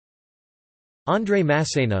André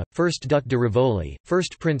Masséna, 1st Duc de Rivoli,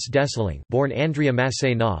 1st Prince d'Essling, born André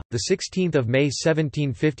Masséna, the 16th of May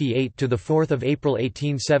 1758 to the 4th of April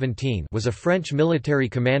 1817, was a French military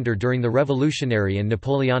commander during the Revolutionary and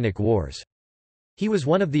Napoleonic Wars. He was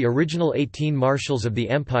one of the original 18 marshals of the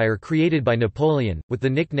empire created by Napoleon, with the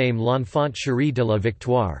nickname L'Enfant chéri de la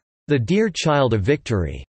Victoire, the dear child of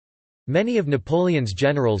victory. Many of Napoleon's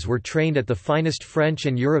generals were trained at the finest French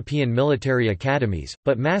and European military academies,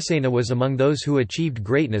 but Masséna was among those who achieved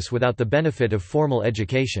greatness without the benefit of formal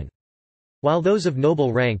education. While those of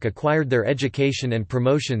noble rank acquired their education and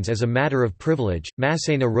promotions as a matter of privilege,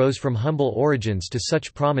 Masséna rose from humble origins to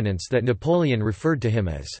such prominence that Napoleon referred to him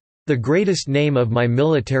as the greatest name of my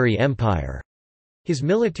military empire. His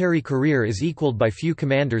military career is equaled by few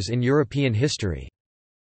commanders in European history.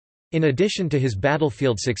 In addition to his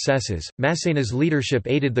battlefield successes, Masséna's leadership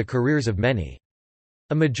aided the careers of many.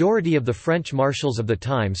 A majority of the French marshals of the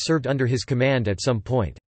time served under his command at some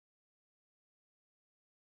point.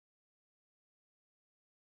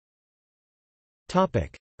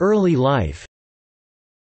 Early life.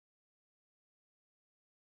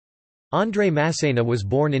 André Masséna was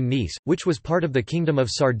born in Nice, which was part of the Kingdom of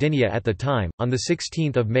Sardinia at the time, on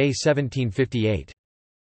 16 May 1758.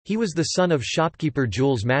 He was the son of shopkeeper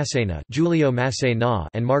Jules Masséna, Giulio Masséna,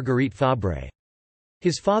 and Marguerite Fabre.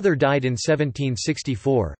 His father died in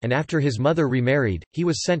 1764, and after his mother remarried, he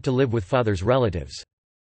was sent to live with father's relatives.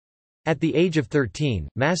 At the age of 13,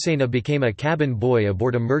 Masséna became a cabin boy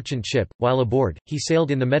aboard a merchant ship. While aboard, he sailed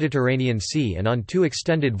in the Mediterranean Sea and on 2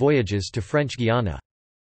 extended voyages to French Guiana.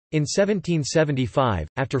 In 1775,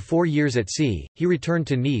 after 4 years at sea, he returned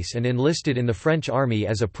to Nice and enlisted in the French army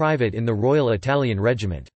as a private in the Royal Italian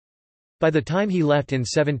Regiment. By the time he left in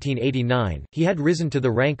 1789, he had risen to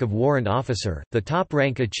the rank of warrant officer, the top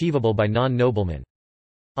rank achievable by non-noblemen.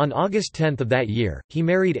 On August 10 of that year, he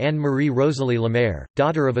married Anne-Marie Rosalie Lemaire,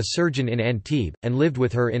 daughter of a surgeon in Antibes, and lived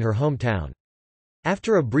with her in her hometown.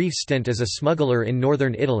 After a brief stint as a smuggler in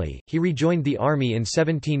northern Italy, he rejoined the army in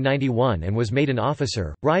 1791 and was made an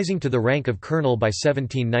officer, rising to the rank of colonel by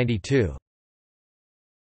 1792.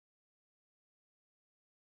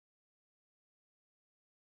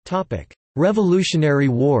 Revolutionary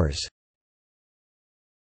Wars.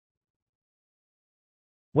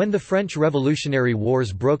 When the French Revolutionary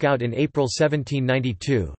Wars broke out in April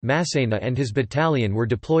 1792, Masséna and his battalion were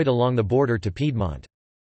deployed along the border to Piedmont.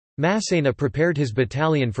 Masséna prepared his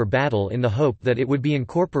battalion for battle in the hope that it would be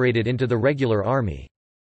incorporated into the regular army.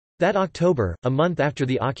 That October, a month after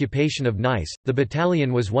the occupation of Nice, the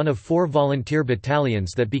battalion was one of 4 volunteer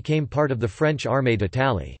battalions that became part of the French Armée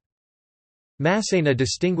d'Italie. Masséna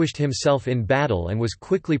distinguished himself in battle and was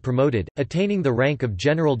quickly promoted, attaining the rank of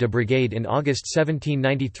General de Brigade in August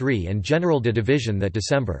 1793 and General de Division that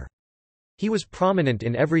December. He was prominent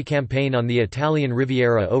in every campaign on the Italian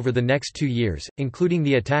Riviera over the next 2 years, including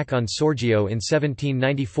the attack on Sorgio in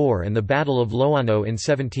 1794 and the Battle of Loano in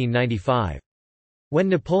 1795. When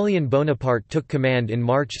Napoleon Bonaparte took command in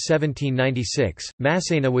March 1796,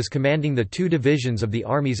 Masséna was commanding the 2 divisions of the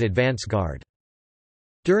army's advance guard.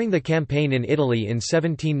 During the campaign in Italy in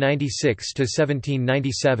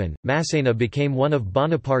 1796–1797, Masséna became one of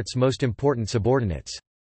Bonaparte's most important subordinates.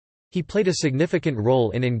 He played a significant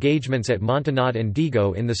role in engagements at Montenod and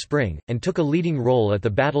Digo in the spring, and took a leading role at the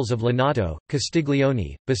battles of Lonato,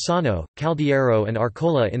 Castiglione, Bassano, Caldiero and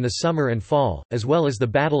Arcola in the summer and fall, as well as the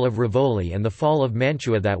Battle of Rivoli and the fall of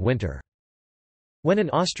Mantua that winter. When an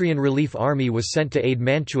Austrian relief army was sent to aid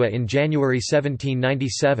Mantua in January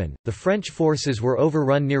 1797, the French forces were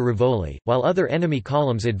overrun near Rivoli, while other enemy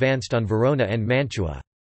columns advanced on Verona and Mantua.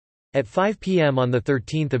 At 5 p.m. on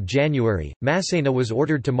 13 January, Masséna was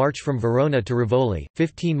ordered to march from Verona to Rivoli,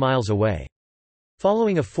 15 miles away.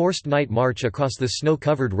 Following a forced night march across the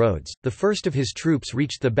snow-covered roads, the first of his troops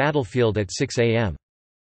reached the battlefield at 6 a.m.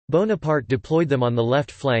 Bonaparte deployed them on the left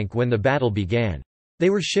flank when the battle began. They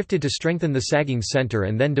were shifted to strengthen the sagging center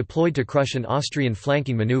and then deployed to crush an Austrian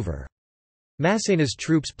flanking maneuver. Masséna's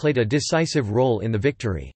troops played a decisive role in the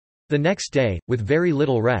victory. The next day, with very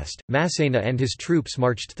little rest, Masséna and his troops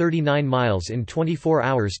marched 39 miles in 24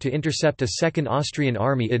 hours to intercept a second Austrian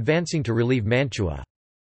army advancing to relieve Mantua.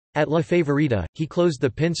 At La Favorita, he closed the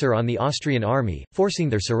pincer on the Austrian army, forcing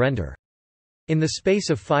their surrender. In the space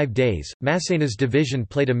of 5 days, Masséna's division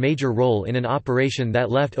played a major role in an operation that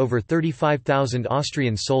left over 35,000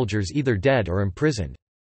 Austrian soldiers either dead or imprisoned.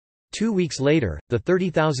 2 weeks later, the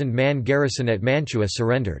 30,000-man garrison at Mantua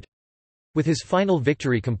surrendered. With his final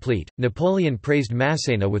victory complete, Napoleon praised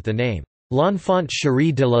Masséna with the name, "L'Enfant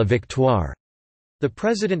chéri de la Victoire." The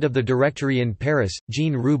president of the Directory in Paris,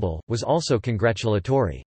 Jean Roubel, was also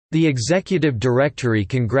congratulatory. The Executive Directory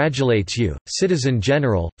congratulates you, Citizen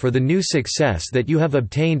General, for the new success that you have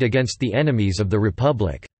obtained against the enemies of the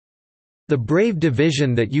Republic. The brave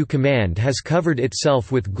division that you command has covered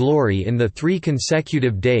itself with glory in the 3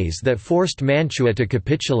 consecutive days that forced Mantua to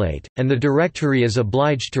capitulate, and the Directory is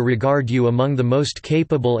obliged to regard you among the most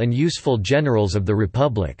capable and useful generals of the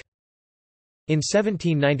Republic." In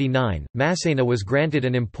 1799, Masséna was granted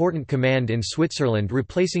an important command in Switzerland,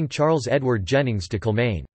 replacing Charles Edward Jennings de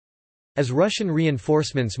Kilmaine. As Russian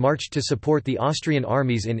reinforcements marched to support the Austrian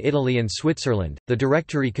armies in Italy and Switzerland, the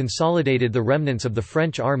Directory consolidated the remnants of the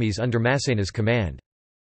French armies under Masséna's command.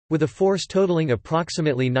 With a force totaling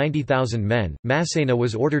approximately 90,000 men, Masséna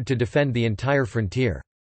was ordered to defend the entire frontier.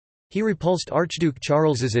 He repulsed Archduke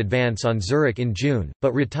Charles's advance on Zurich in June,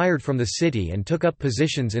 but retired from the city and took up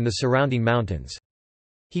positions in the surrounding mountains.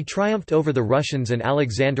 He triumphed over the Russians and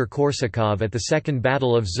Alexander Korsakov at the Second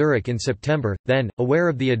Battle of Zurich in September, then, aware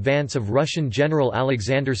of the advance of Russian General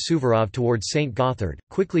Alexander Suvorov towards St. Gothard,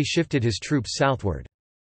 quickly shifted his troops southward.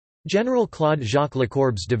 General Claude-Jacques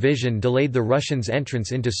Lecourbe's division delayed the Russians'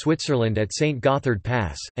 entrance into Switzerland at St. Gothard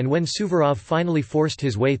Pass, and when Suvorov finally forced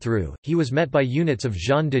his way through, he was met by units of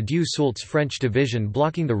Jean de Dieu Soult's French division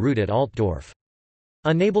blocking the route at Altdorf.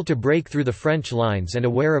 Unable to break through the French lines and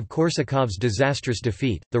aware of Korsakov's disastrous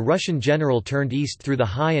defeat, the Russian general turned east through the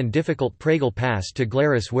high and difficult Pragal Pass to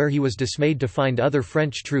Glaris, where he was dismayed to find other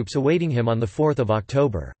French troops awaiting him on 4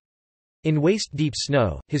 October. In waist-deep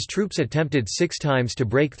snow, his troops attempted 6 times to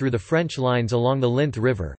break through the French lines along the Linth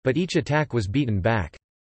River, but each attack was beaten back.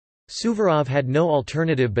 Suvorov had no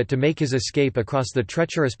alternative but to make his escape across the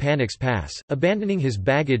treacherous Panix Pass, abandoning his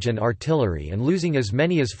baggage and artillery and losing as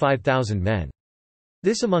many as 5,000 men.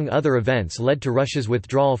 This among other events led to Russia's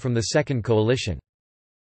withdrawal from the Second Coalition.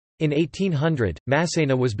 In 1800,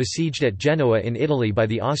 Masséna was besieged at Genoa in Italy by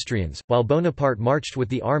the Austrians, while Bonaparte marched with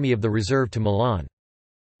the Army of the Reserve to Milan.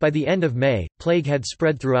 By the end of May, plague had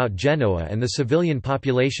spread throughout Genoa and the civilian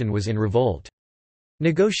population was in revolt.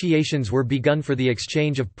 Negotiations were begun for the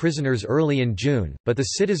exchange of prisoners early in June, but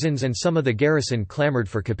the citizens and some of the garrison clamored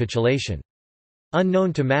for capitulation.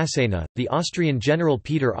 Unknown to Masséna, the Austrian general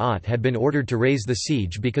Peter Ott had been ordered to raise the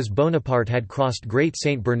siege because Bonaparte had crossed Great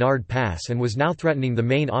St. Bernard Pass and was now threatening the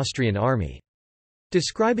main Austrian army.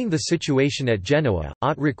 Describing the situation at Genoa,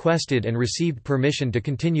 Ott requested and received permission to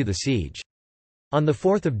continue the siege. On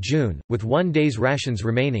 4 June, with 1 day's rations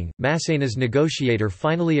remaining, Masséna's negotiator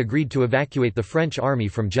finally agreed to evacuate the French army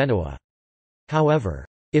from Genoa. However,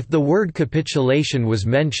 if the word capitulation was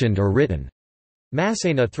mentioned or written,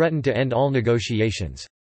 Masséna threatened to end all negotiations.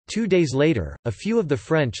 2 days later, a few of the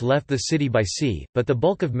French left the city by sea, but the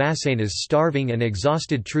bulk of Masséna's starving and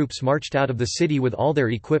exhausted troops marched out of the city with all their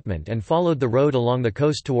equipment and followed the road along the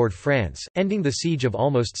coast toward France, ending the siege of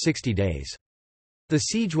almost 60 days. The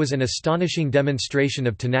siege was an astonishing demonstration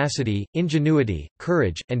of tenacity, ingenuity,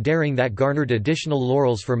 courage, and daring that garnered additional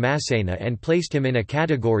laurels for Masséna and placed him in a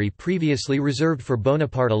category previously reserved for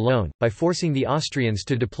Bonaparte alone. By forcing the Austrians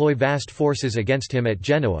to deploy vast forces against him at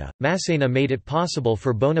Genoa, Masséna made it possible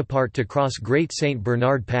for Bonaparte to cross Great St.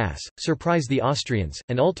 Bernard Pass, surprise the Austrians,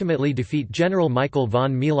 and ultimately defeat General Michael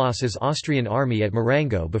von Mielos's Austrian army at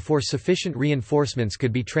Marengo before sufficient reinforcements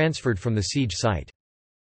could be transferred from the siege site.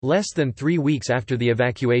 Less than 3 weeks after the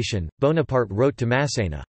evacuation, Bonaparte wrote to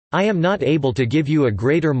Masséna, "I am not able to give you a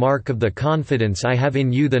greater mark of the confidence I have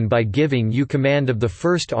in you than by giving you command of the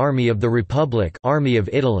First Army of the Republic, Army of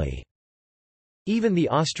Italy." Even the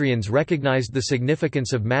Austrians recognized the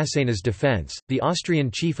significance of Masséna's defense. The Austrian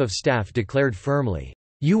chief of staff declared firmly,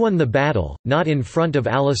 "You won the battle, not in front of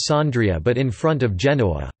Alessandria but in front of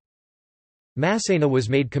Genoa." Masséna was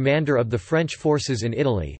made commander of the French forces in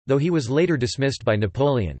Italy, though he was later dismissed by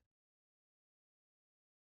Napoleon.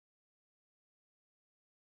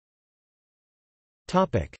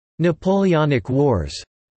 Napoleonic Wars.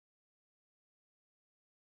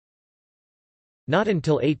 Not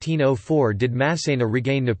until 1804 did Masséna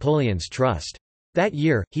regain Napoleon's trust. That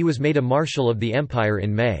year, he was made a Marshal of the Empire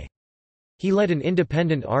in May. He led an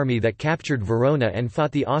independent army that captured Verona and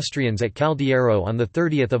fought the Austrians at Caldiero on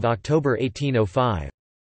 30 October 1805.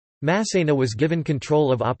 Masséna was given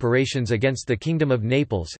control of operations against the Kingdom of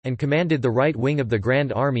Naples, and commanded the right wing of the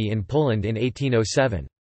Grand Army in Poland in 1807.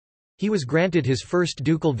 He was granted his first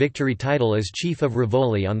ducal victory title as Chief of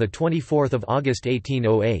Rivoli on 24 August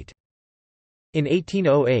 1808. In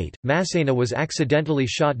 1808, Masséna was accidentally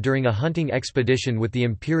shot during a hunting expedition with the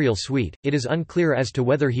imperial suite. It is unclear as to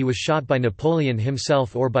whether he was shot by Napoleon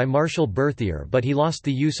himself or by Marshal Berthier, but he lost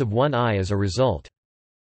the use of one eye as a result.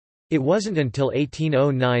 It wasn't until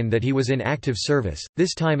 1809 that he was in active service,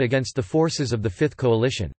 this time against the forces of the Fifth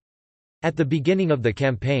Coalition. At the beginning of the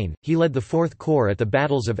campaign, he led the Fourth Corps at the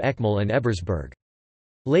battles of Eckmühl and Ebersberg.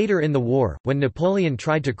 Later in the war, when Napoleon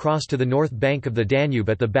tried to cross to the north bank of the Danube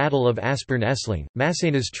at the Battle of Aspern-Essling,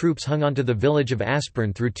 Masséna's troops hung onto the village of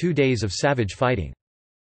Aspern through 2 days of savage fighting.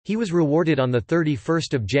 He was rewarded on 31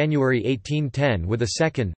 January 1810 with a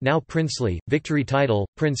second, now princely, victory title,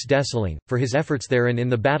 Prince d'Essling, for his efforts therein in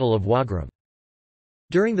the Battle of Wagram.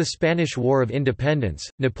 During the Spanish War of Independence,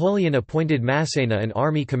 Napoleon appointed Masséna an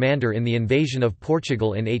army commander in the invasion of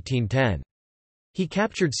Portugal in 1810. He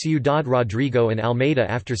captured Ciudad Rodrigo and Almeida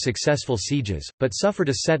after successful sieges, but suffered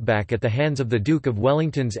a setback at the hands of the Duke of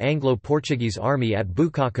Wellington's Anglo-Portuguese army at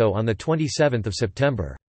Bucaco on 27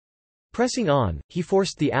 September. Pressing on, he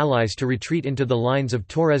forced the Allies to retreat into the lines of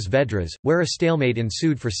Torres Vedras, where a stalemate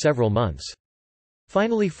ensued for several months.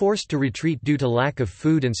 Finally forced to retreat due to lack of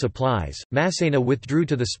food and supplies, Masséna withdrew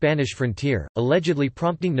to the Spanish frontier, allegedly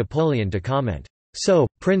prompting Napoleon to comment, "So,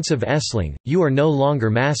 Prince of Essling, you are no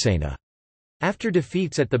longer Masséna." After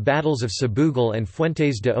defeats at the battles of Sabugal and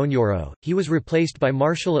Fuentes de Oñoro, he was replaced by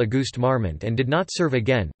Marshal Auguste Marmont and did not serve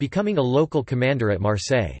again, becoming a local commander at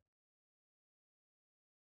Marseille.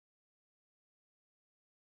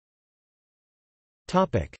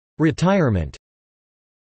 Retirement.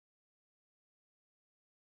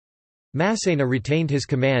 Masséna retained his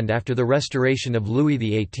command after the restoration of Louis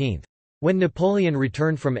XVIII. When Napoleon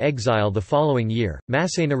returned from exile the following year,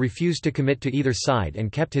 Masséna refused to commit to either side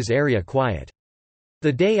and kept his area quiet.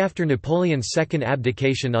 The day after Napoleon's second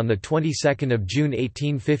abdication on the 22nd of June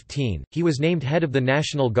 1815, he was named head of the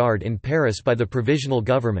National Guard in Paris by the Provisional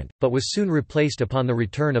Government, but was soon replaced upon the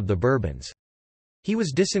return of the Bourbons. He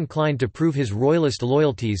was disinclined to prove his royalist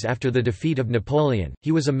loyalties after the defeat of Napoleon.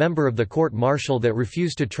 He was a member of the court-martial that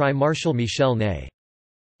refused to try Marshal Michel Ney.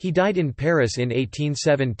 He died in Paris in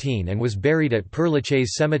 1817 and was buried at Père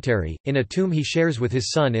Lachaise Cemetery, in a tomb he shares with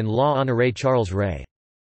his son-in-law Honoré Charles Ray.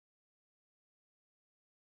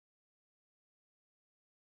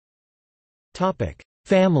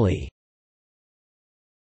 Family.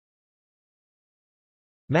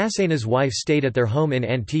 Masséna's wife stayed at their home in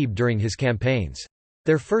Antibes during his campaigns.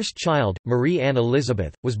 Their first child, Marie-Anne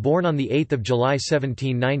Elizabeth, was born on 8 July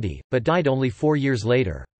 1790, but died only 4 years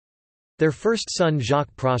later. Their first son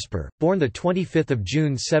Jacques Prosper, born 25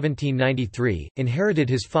 June 1793, inherited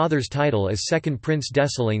his father's title as second Prince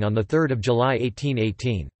d'Essling on 3 July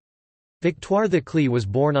 1818. Victoire Theclé was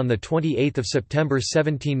born on 28 September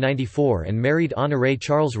 1794 and married Honoré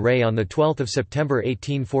Charles Ray on 12 September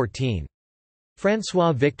 1814.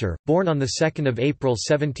 François Victor, born on 2 April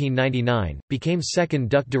 1799, became second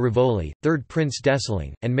Duc de Rivoli, third Prince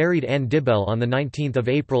d'Essling, and married Anne Dibel on 19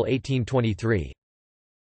 April 1823.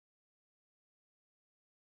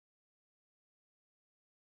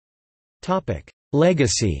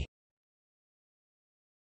 Legacy.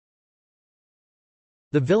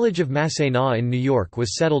 The village of Masséna in New York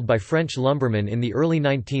was settled by French lumbermen in the early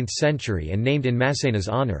 19th century and named in Masséna's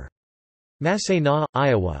honor. Masséna,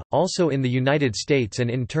 Iowa, also in the United States and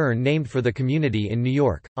in turn named for the community in New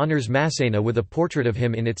York, honors Masséna with a portrait of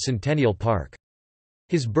him in its Centennial Park.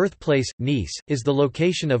 His birthplace, Nice, is the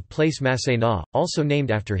location of Place Masséna, also named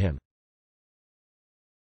after him.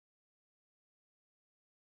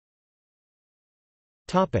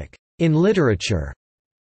 In literature.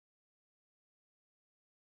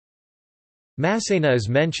 Masséna is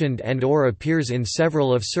mentioned and/or appears in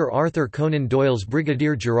several of Sir Arthur Conan Doyle's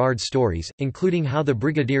Brigadier Gerard stories, including How the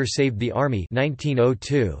Brigadier Saved the Army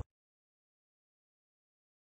 1902.